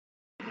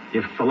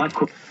If select...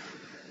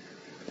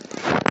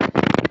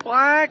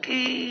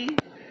 Blacky!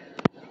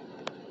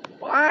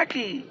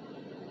 Blacky!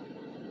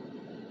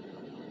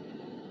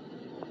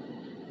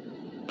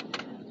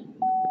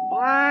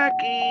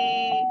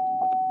 Blacky!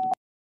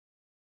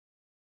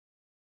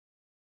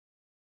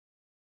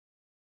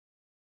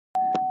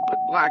 But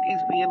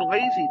Blacky's being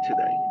lazy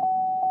today.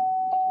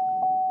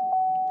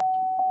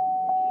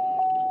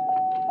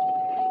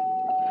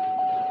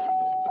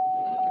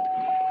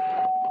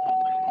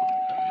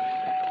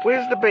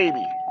 Where's the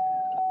baby?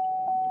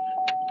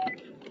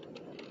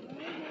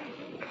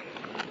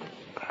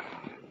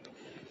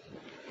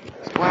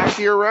 Is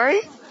Blacky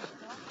alright?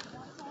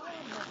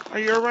 Are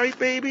you alright,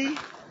 baby?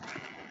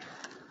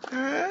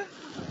 Huh?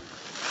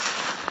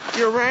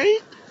 You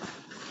alright?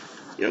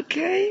 You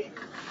okay?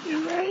 You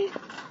alright?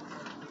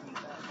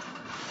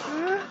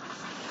 Huh?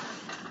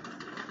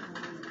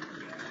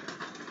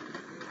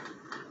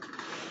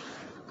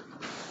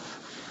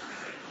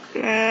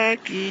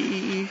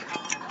 Blacky.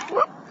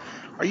 What?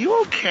 Are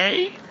you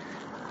okay?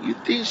 You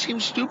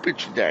seem stupid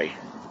today.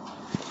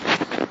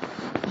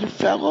 You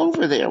fell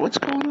over there. What's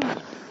going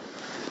on?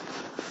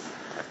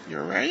 You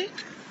alright?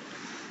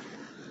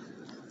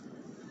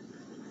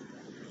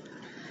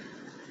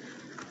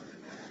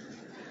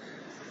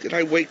 Did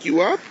I wake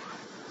you up?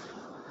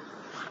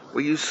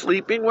 Were you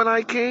sleeping when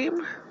I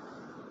came?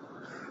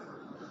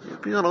 You're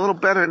feeling a little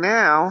better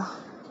now.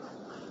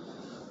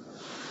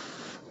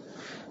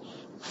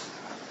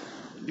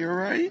 You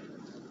alright?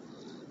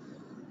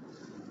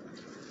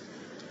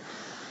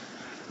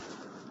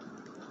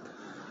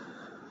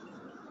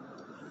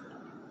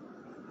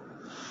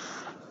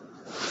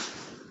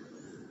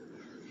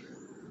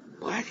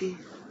 Blacky.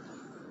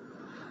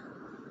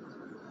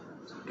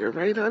 You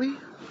alright, honey?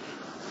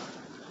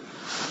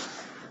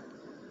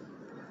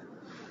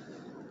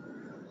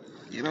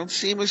 You don't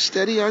seem as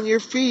steady on your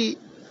feet.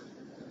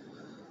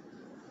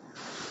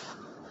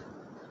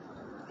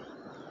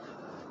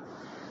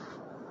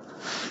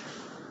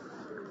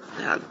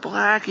 Now,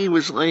 Blacky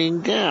was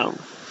laying down.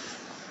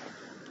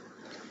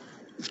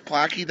 Is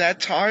Blacky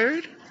that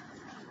tired?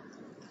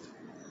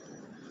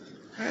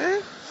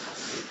 Huh?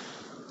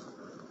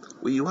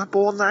 Were you up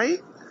all night?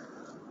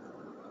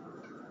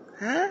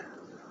 Huh?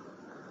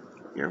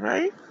 You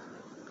right?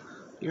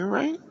 You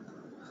right?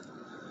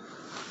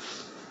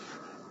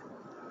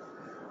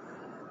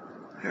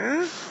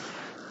 Huh?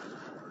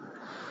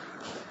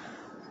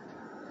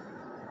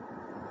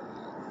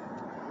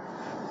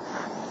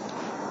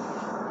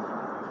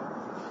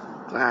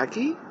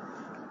 Blacky?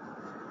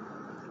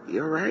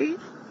 You alright?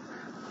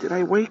 Did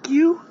I wake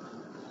you?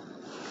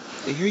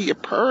 I hear you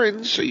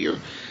purring, so you're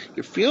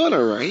feeling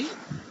alright.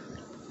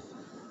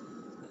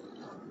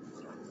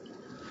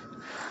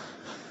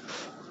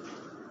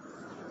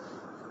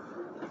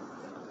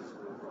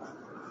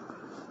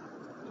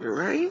 You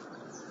right?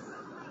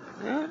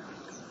 Yeah?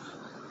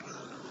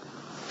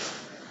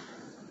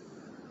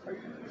 Are you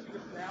using a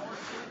flower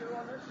finger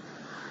on this?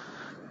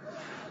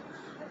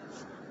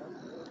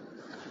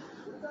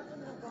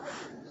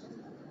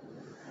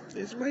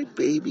 There's my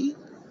baby.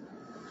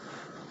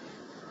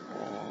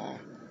 Aww.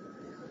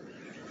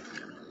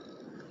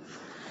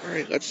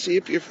 Alright, let's see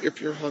if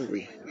you're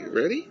hungry. You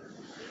ready?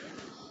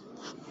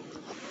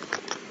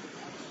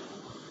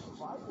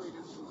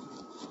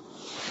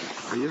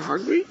 Are you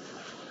hungry?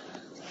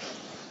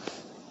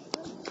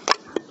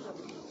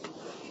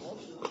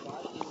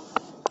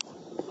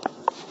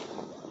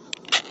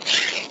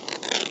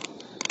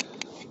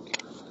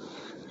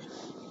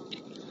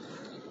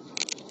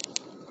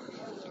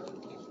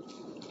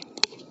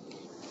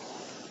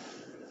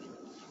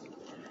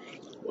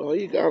 Well,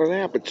 you got an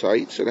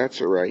appetite, so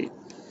that's alright.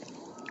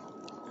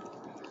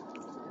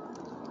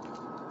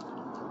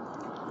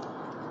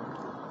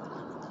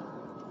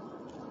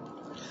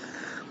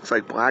 Looks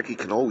like Blacky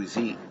can always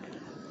eat.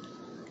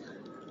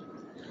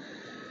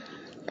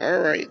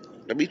 Alright,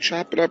 let me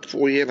chop it up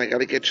for you, and I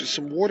gotta get you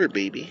some water,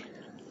 baby.